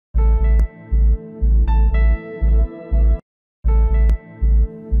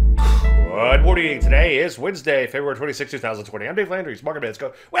morning. Today is Wednesday, February 26, 2020. I'm Dave Landry's Market Minutes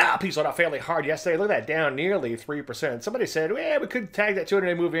go, well, peace out fairly hard yesterday. Look at that, down nearly 3%. Somebody said, well, we could tag that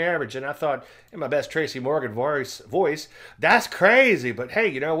 200-day moving average. And I thought, in my best Tracy Morgan voice, that's crazy. But hey,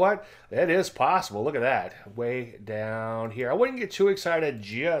 you know what? That is possible. Look at that. Way down here. I wouldn't get too excited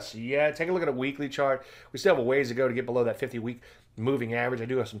just yet. Take a look at a weekly chart. We still have a ways to go to get below that 50-week moving average. I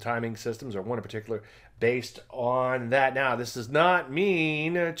do have some timing systems, or one in particular, based on that. Now, this does not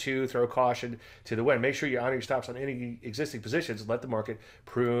mean to throw caution to the wind. Make sure you honor your stops on any existing positions and let the market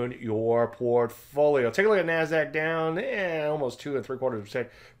prune your portfolio. Take a look at NASDAQ down almost 2.75%.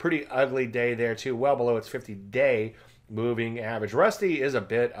 Pretty ugly day there, too. Well below its 50-day moving average. Rusty is a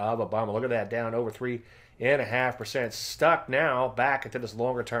bit of a bummer. Look at that, down over 3.5%. Stuck now back into this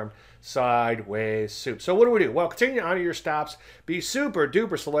longer term sideways soup. So what do? Well, continue to honor your stops, be super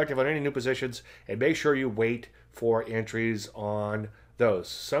duper selective on any new positions, and make sure you wait for entries on those.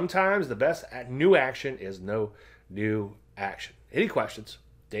 Sometimes the best new action is no new action. Any questions?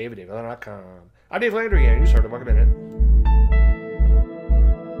 Dave@davelandry.com. I'm Dave Landry, and you started the Market Minute.